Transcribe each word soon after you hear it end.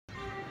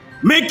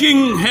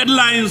Making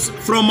headlines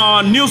from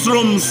our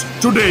newsrooms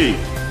today.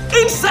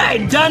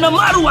 Inside Diana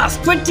MARUA's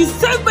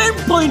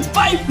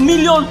 27.5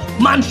 million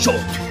mansion.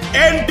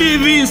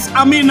 NTV's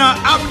Amina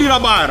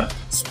Abdirabar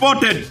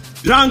spotted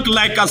drunk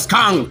like a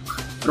skunk.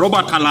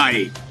 Robert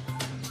Alai.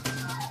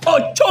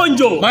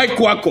 Ochonjo. Mike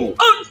Wako.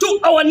 On to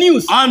our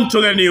news. On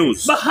to the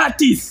news.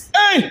 Bahatis.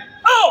 Hey!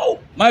 Oh!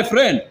 My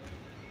friend.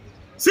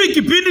 Si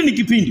kipindi ni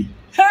kipindi.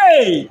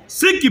 Hey!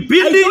 Si I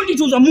kipindi. thought it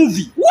was a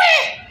movie.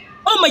 Where?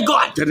 Oh my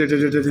God. Oh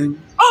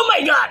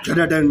my God.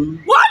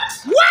 What?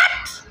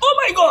 What? Oh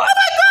my God. Oh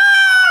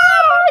my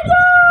God.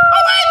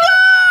 Oh my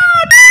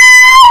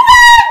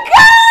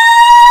God.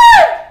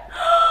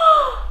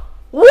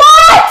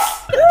 What?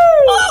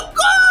 Oh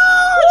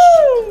gosh.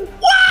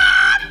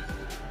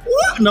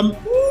 What?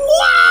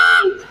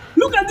 What?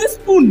 Look at this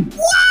spoon.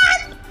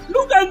 What?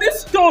 Look at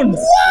this stone.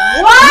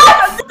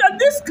 What? Look at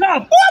this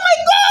cup. Oh my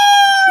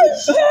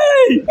gosh!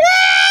 Hey.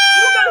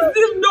 Look at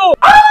this door.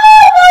 Oh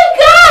my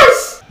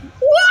gosh!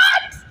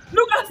 What?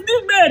 Look at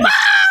this bed. Oh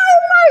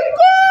my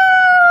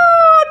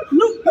God!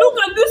 Look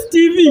at this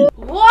TV.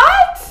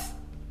 What?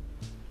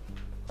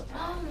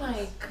 Oh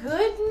my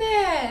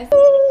goodness!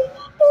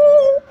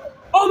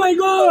 Oh my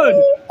God.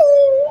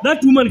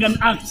 That woman can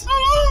act.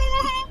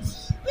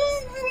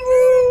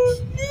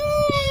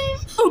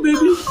 Oh baby.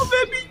 Oh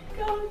baby.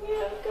 Come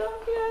here, come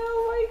here.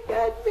 Oh my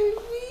God, baby.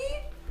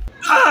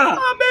 Ah,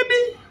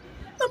 baby.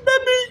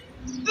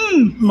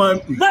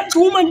 that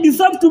woman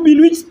deserves to be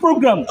in which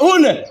program?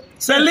 Ule.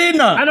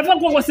 Selena. Anafaa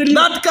kuwa kwa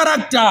Selena. That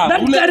character.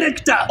 That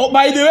character. Oh,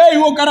 by the way,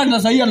 huo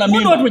character sahihi na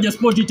mimi. Watu waje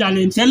sporty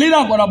talent. Selena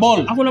akona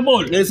ball. Akona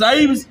ball.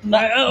 Sahihi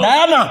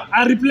Diana.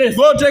 I replace.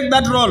 Go take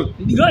that role.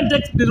 Go and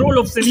take the role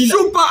of Selena.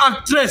 Super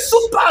actress.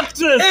 Super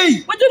actress.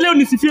 Hey. Wacha leo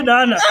nisifie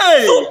Diana.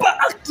 Hey. Super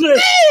actress.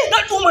 Hey.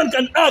 That woman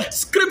can act.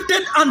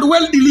 Scripted and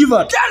well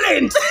delivered.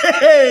 Talent.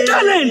 Hey.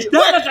 Talent.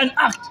 Diana can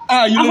act.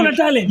 Akona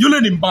talent.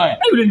 Yule ni mbaya.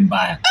 Yule ni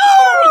mbaya.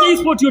 Wacha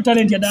sport your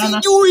talent ya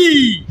Diana.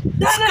 Sijui.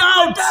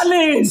 Diana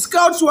talent.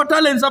 Scouts wa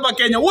talents hapa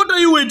Kenya. What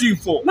are you waiting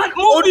for? Man,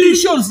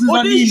 Auditions.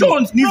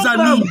 Ni za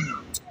nini?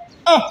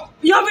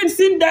 You haven't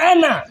seen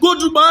Diana. Go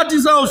to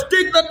Bahati's house.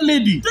 Take that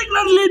lady. Take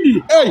that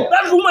lady. Hey.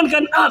 That woman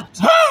can act.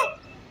 Huh?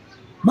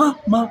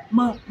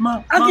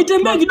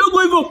 Akitembea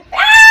kidogo hivyo.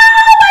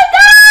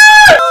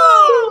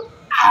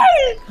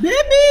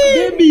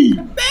 Baby.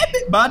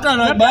 Bahati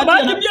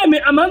pia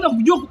ameanza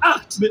kujua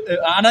kuact.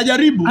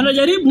 Anajaribu.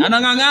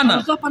 Anang'ang'ana.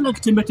 Anakaa pale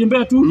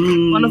akitembea tu.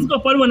 Wanafika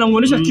pale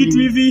wanamuonesha kitu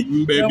hivi.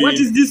 What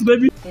is this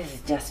baby? This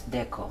is just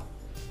deco.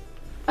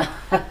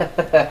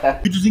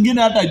 Kitu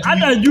zingine hata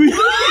ajui.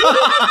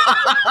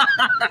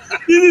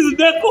 This is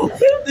deco.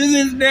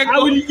 I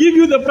will give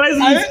you the price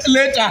list.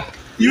 Later.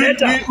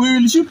 Later. We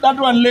will shoot that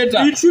one later.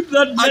 We'll shoot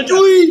that later.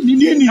 Ajui ni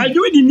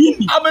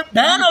nini?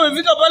 Diana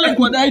amefika pale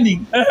kwa dining.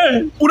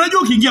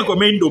 Unajua ukiingia kwa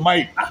main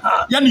domain.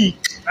 Yani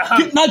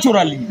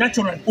naturally.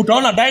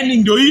 Utaona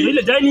dining ndio hii.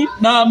 Ile dining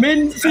na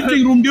main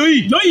sitting room ndio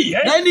hii.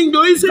 Dining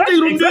ndio hii,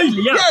 sitting room ndio hii.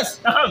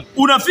 Yes.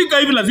 Unafika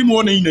hivi lazima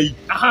uone hii na hii.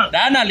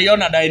 Diana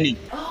aliona dining.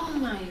 Oh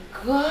my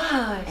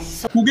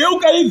gosh.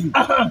 Kugeuka hivi.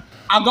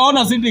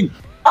 Akaona sitting.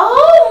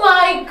 Oh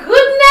my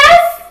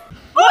goodness.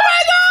 Oh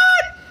my God.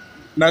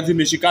 Na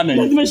zimeshikana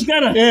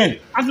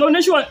hivi.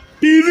 Akaoneshwa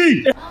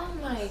TV. Oh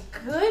my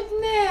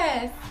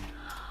goodness.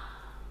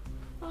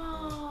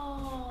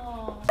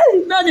 Oh.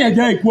 Nani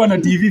hajai kuwa na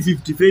TV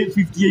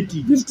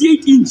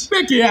 58 inch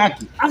peke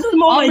yake?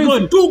 Akasema oh my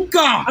God.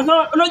 Tuka.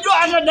 Unajua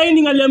hata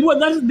dining aliambiwa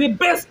that's the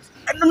best.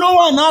 No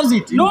one has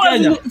it in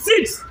Kenya.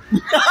 Seats.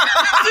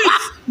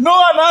 No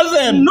one has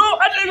them. No,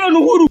 hata even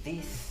Uhuru.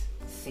 This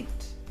seat,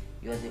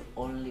 you are the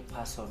only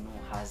person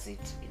who has it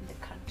in the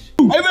country.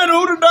 Even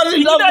Uhuru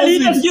doesn't have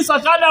it.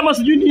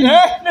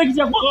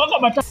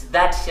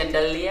 That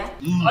chandelier?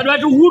 But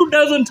Uhuru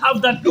doesn't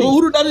have that thing.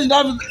 Uhuru doesn't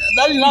have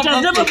that. It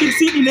has never been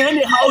seen in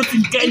any house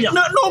in Kenya.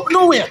 No,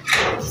 nowhere.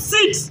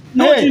 Seats,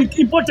 not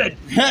imported.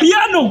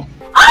 Piano.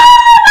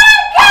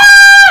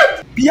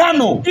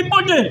 Piano.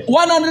 Imported.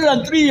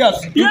 103 years.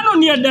 Piano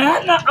ni ya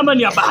Diana ama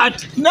ni ya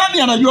Bahati?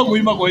 Nani anajua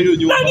kuimba kwa hiyo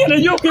nyumba? Nani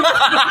anajua kuimba?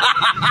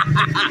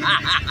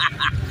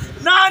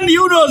 Nani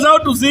who knows how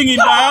to sing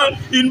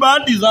in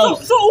Bahati's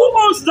house? So who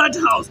owns that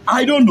house?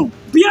 I don't know.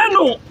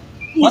 Piano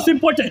was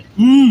imported.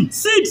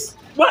 Seats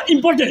were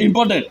imported.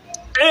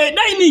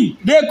 Dining.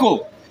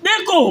 Deco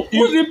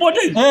was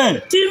imported.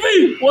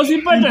 TV was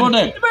imported.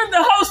 Even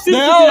the house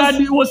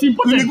was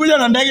imported. Ulikuja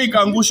na ndege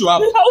ikaangushwa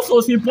hapo. The house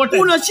was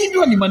imported.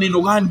 Unashindwa ni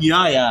maneno gani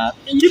haya?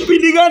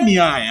 Kipindi gani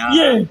haya?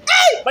 Yeah.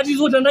 But it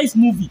was a nice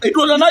movie. It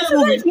was a nice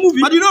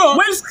movie. But you know,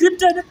 well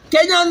scripted.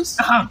 Kenyans,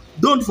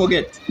 don't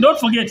forget.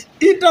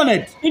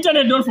 Internet,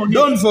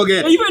 don't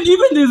forget. Even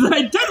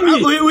design. Tell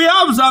me. We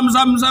have some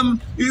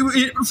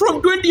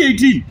from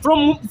 2018.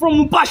 From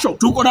Mupasho.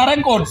 Tuko na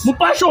records.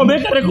 Mupasho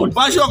wameka records.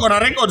 Mupasho ako na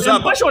records hapa.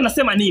 Mupasho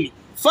wanasema nini?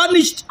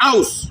 Furnished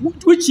house.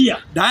 Which year?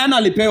 Diana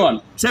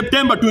alipewa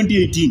September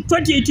 2018.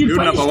 2018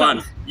 number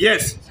 1.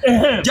 Yes.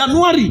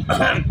 January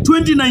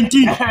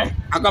 2019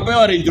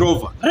 akapewa Range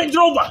Rover. Range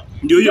Rover.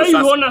 Ndio hiyo sasa.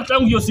 Unaona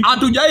tangu hiyo siku.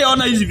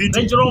 Hatujaiona hizi vitu.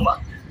 Range Rover.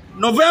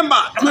 November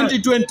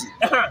 2020.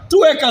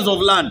 2 acres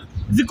of land.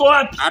 Ziko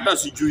wapi? Hata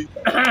sijui.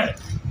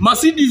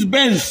 Mercedes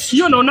Benz.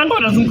 Hiyo naonanga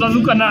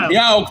wanazunguka nayo.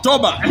 Ya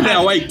October ile ya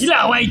white. Ile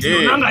ya white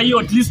naonanga hiyo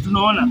at least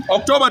tunaona.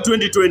 October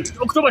 2020.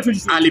 October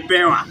 2020.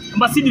 Alipewa.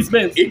 Mercedes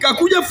Benz.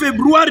 Ikakuja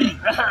February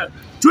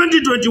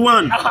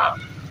 2021.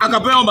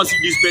 Akapewa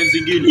Mercedes Benz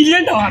ingine.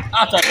 Ilienda wapi?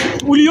 Hata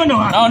uliona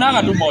wapi?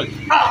 Naonanga tu moja.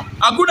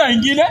 Hakuna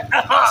ingine.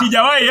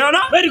 Sijawahi ona.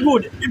 Very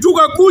good.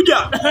 Tukakuja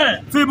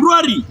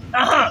February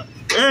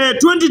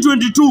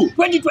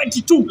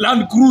 2022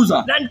 Land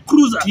Cruiser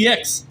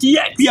TX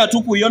pia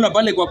tukuiona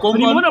pale kwa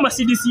compound. Nimeona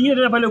Mercedes nyingine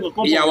tena pale kwa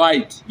compound ya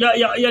white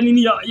ya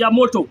nini ya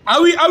moto.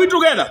 Are we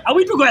together?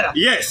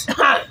 Yes.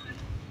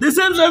 The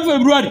same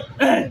February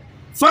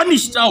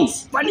furnished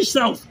house.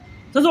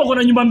 Sasa wako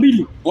na nyumba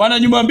mbili. Wana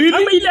nyumba mbili.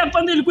 Ama ile ya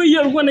kwanza ilikuwa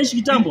hiyo alikuwa anaishi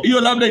kitambo. Hiyo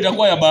labda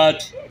itakuwa ya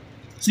Bahati.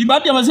 Si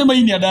Bahati amesema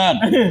hii ni ya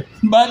Diana.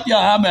 Bahati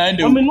ahame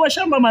aende. Wamenunua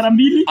shamba mara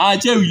mbili.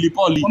 Aache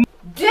Wilipoli.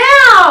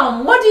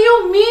 Damn, what do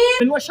you mean?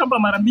 Wamenunua shamba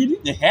mara mbili.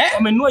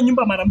 Wamenunua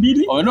nyumba mara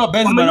mbili. Wamenunua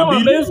Benz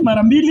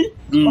mara mbili.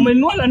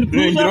 Wamenunua Land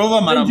Cruiser. Range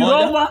Rover mara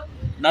moja.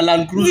 Na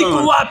Land Cruiser.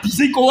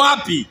 Ziko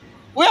wapi?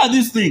 Where are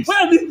these things?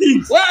 What?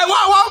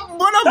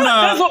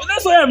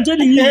 That's why I'm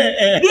telling you.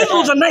 This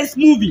was a nice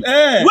movie.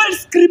 Well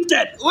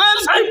scripted.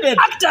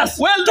 Actors.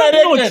 Well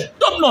directed.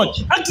 Top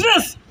notch.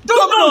 Actress.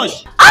 Top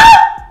notch.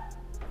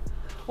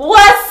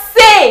 What's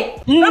say?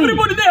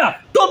 Everybody there.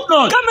 Top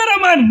notch.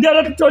 Cameraman. They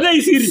are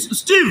totally serious.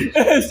 Steve.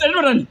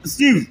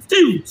 Steve.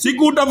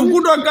 Siku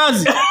utafukuzwa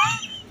kazi.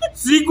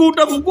 Siku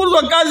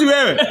utafukuzwa kazi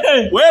wewe.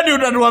 Wewe ndio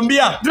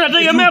utatuambia.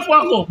 Tunategemea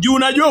kwako. Juu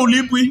unajua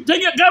ulipwi.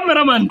 Take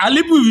cameraman.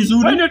 Alipwi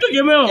vizuri. Wewe ndio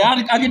tegemeo.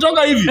 Yaani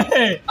akitoka hivi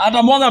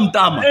atamwaga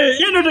mtama.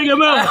 Yeye ndio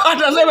tegemeo.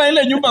 Atasema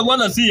ile nyumba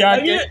kwanza si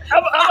yake.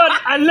 Ama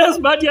unless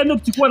Bahati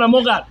anaenda kuchukua na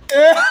Morgan.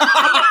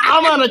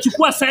 Ama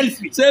anachukua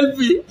selfie.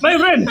 My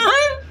friend.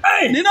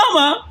 Ni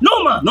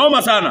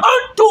noma sana. On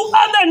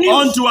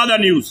to other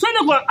news. Sana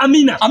kwa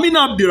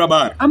Amina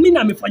Abdirahman.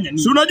 Amina amefanya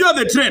nini? Si unajua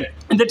the trend.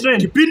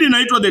 Kipindi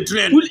inaitwa the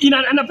trend.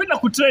 Anapenda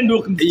kutrend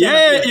huko.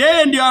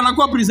 Yeye ndio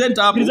anakuwa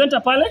presenter hapo.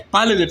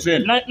 Pale the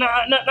trend. Na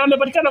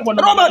amepatikana kwa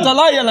Robert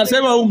Alai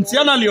anasema huyu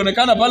msichana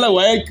alionekana pale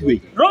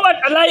waekwe. Robert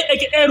Alai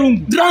aka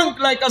Rungu. Drunk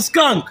like a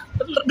skunk.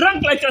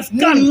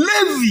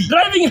 Lazy.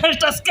 Driving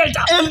helter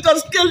skelter.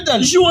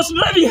 She was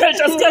driving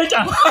helter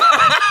skelter.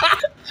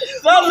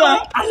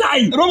 Sasa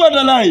Robert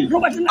Alai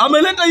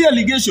ameleta hii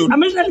allegation.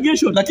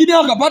 Lakini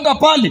akapata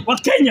pale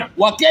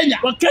Wakenya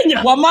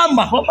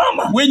wamama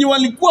wenye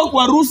walikuwa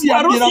kwa harusi ya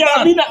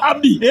Amina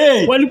Abdi.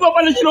 Walikuwa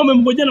pale chini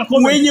wamemngojea na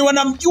comment. Wenye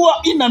wanamjua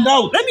in and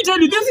out. Let me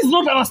tell you, this is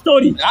not our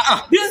story.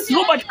 This is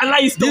Robert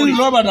Alai's story. This is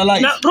Robert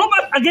Alai. Now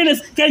Robert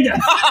against Kenya.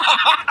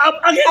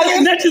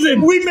 Against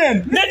netizen.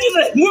 Women.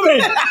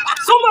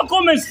 Soma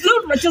comments.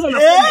 Leo tunacheza na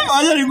comments.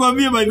 Acha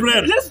nikwambie my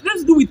friend.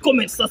 Let's do with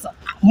comments sasa.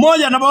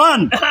 Moja number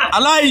 1.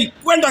 Alai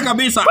kwenda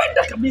kabisa.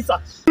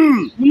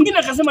 Mwingine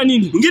akasema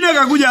nini? Mwingine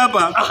akakuja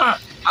hapa.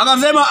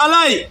 Akasema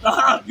Alai,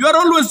 you are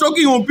always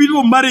talking of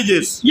people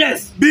marriages.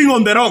 Yes. Being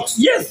on the rocks.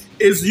 Yes.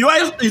 Is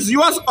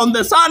yours on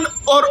the sun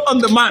or on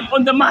the man?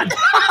 On the man.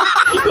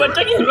 We're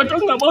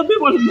talking about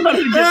people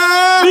marriages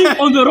being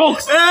on the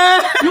rocks.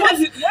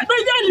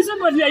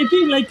 I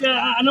think like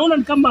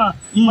anaona kama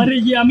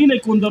marriage ya Amina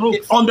iko on the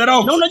rocks. On the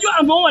rocks. Na unajua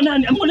ameoa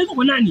nani? Ameoa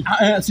kwa nani?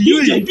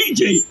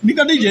 DJ.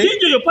 Nika DJ.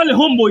 DJ pale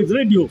Homeboys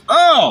Radio.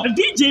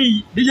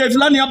 DJ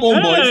fulani hapo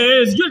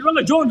Homeboys. Sijui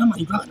tuanga John ama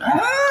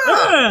Ivana.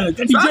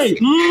 DJ.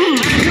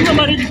 Sema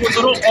marriage on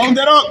the rocks. On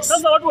the rocks.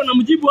 Sasa watu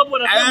wanamjibu hapo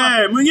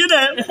wanasema. Mwingine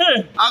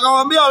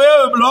akamwambia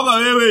wewe blogger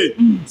wewe.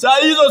 Saa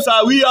hizo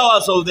saa wee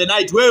hours of the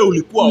night wewe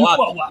ulikuwa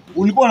wapi?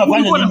 Ulikuwa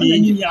unafanya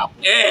nini hapo?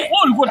 Wewe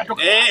ulikuwa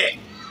unatoka.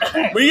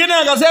 Mwingine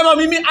akasema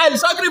mimi I'll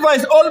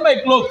sacrifice all my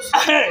clothes.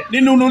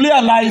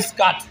 Ninunulia light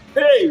skirt.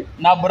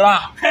 Na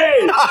bra.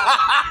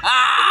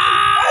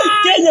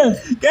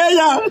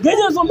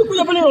 Kenya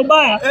wamekuja pale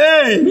Robaya.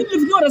 Mimi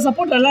nilifikiria na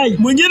support Alai.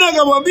 Mwingine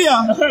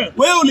akamwambia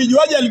wewe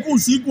ulijuaje alikuwa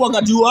usiku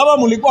wakati huo ama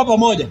mlikuwa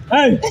pamoja?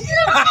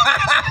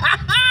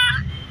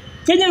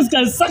 Kenyans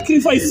can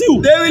sacrifice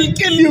you. They will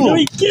kill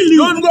you.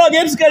 Don't go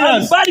against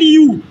Kenyans. Bury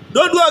you.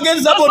 Don't go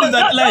against somebody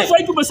that lies. That's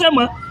why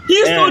tumesema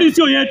hii story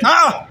sio yetu.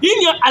 Hii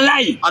ni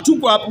Alai.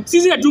 Hatuko hapo.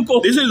 Sisi hatuko.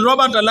 This is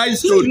Robert Alai's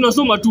story. Sisi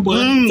tunasoma tu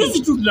bwana.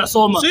 Sisi tu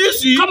tunasoma.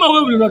 Kama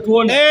wewe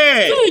unatuona.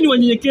 Sisi ni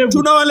wanyenyekevu.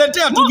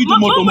 Tunawaletea tu kitu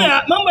moto moto.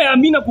 Mambo ya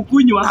Amina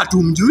kukunywa.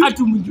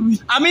 Hatumjui.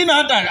 Amina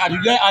hata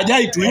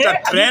hajai tuita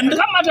trend.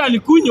 Kama hata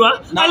alikunywa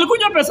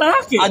pesa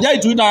yake. Hajai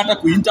tuita hata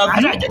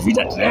kuinterview.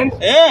 Hajatuita trend.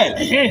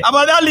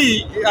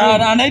 Abadali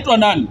anaitwa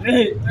nani?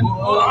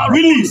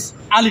 Willis.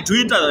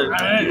 Alituita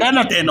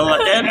kana tena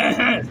watena.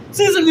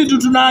 Sisi kitu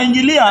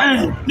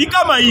tunaingilia ni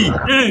kama hii.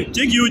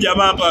 Cheki huyu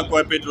jamaa hapa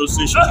kwa petrol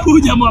station. Huyu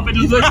jamaa wa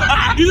petrol station.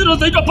 Hizi ndio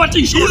zinaitwa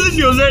parting shots. Hizi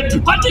ndio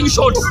zetu. Parting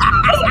shots.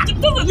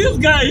 Sasa this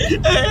guy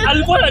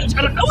alikuwa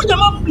huyu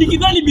jamaa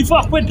nikidhani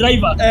before kwa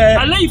driver.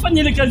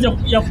 Alaifanya ile kazi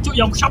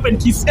ya kusharpen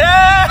kiss.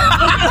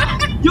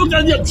 Hiyo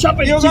kazi ya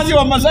kusharpen Hiyo kazi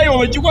wa Masai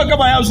wamechukua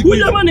kama yao siku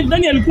hiyo. Huyu jamani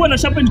ndani alikuwa na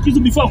sharpen kisu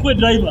before akuwe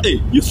driver.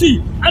 You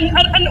see,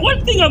 and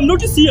one thing I've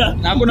noticed here,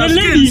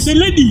 the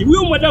lady,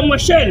 huyo madam wa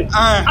Shell,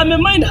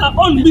 mind her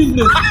own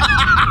business.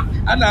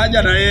 Ana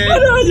haja na yeye.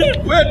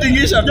 Wewe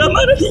tingisha.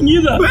 Jamani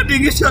tingiza. Wewe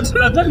tingisha.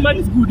 That man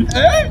is good.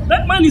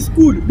 That man is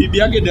good. Bibi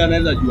yake ndiye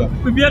anaweza jua.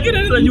 Bibi yake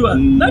ndiye anaweza jua.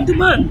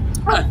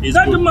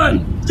 That man.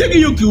 Cheki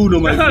hiyo kiuno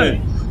my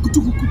friend.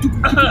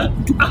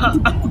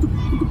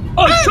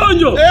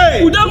 Ochonjo.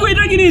 Udaku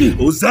itaki nini?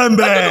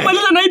 Uzembe.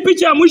 Tukimaliza na hii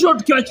picha ya mwisho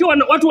tukiwachiwa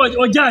watu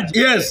wa judge.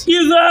 Yes. Is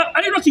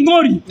anaitwa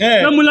Kingori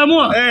na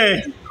Mulamoa.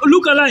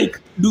 Look alike.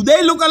 Do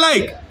they look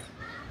alike?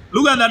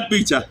 Look at that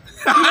picture.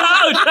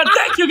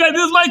 Thank you guys.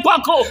 This is my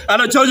kwako.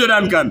 Ana Chojo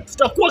Duncan.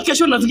 Tutakuwa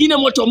kesho na zingine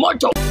moto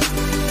moto.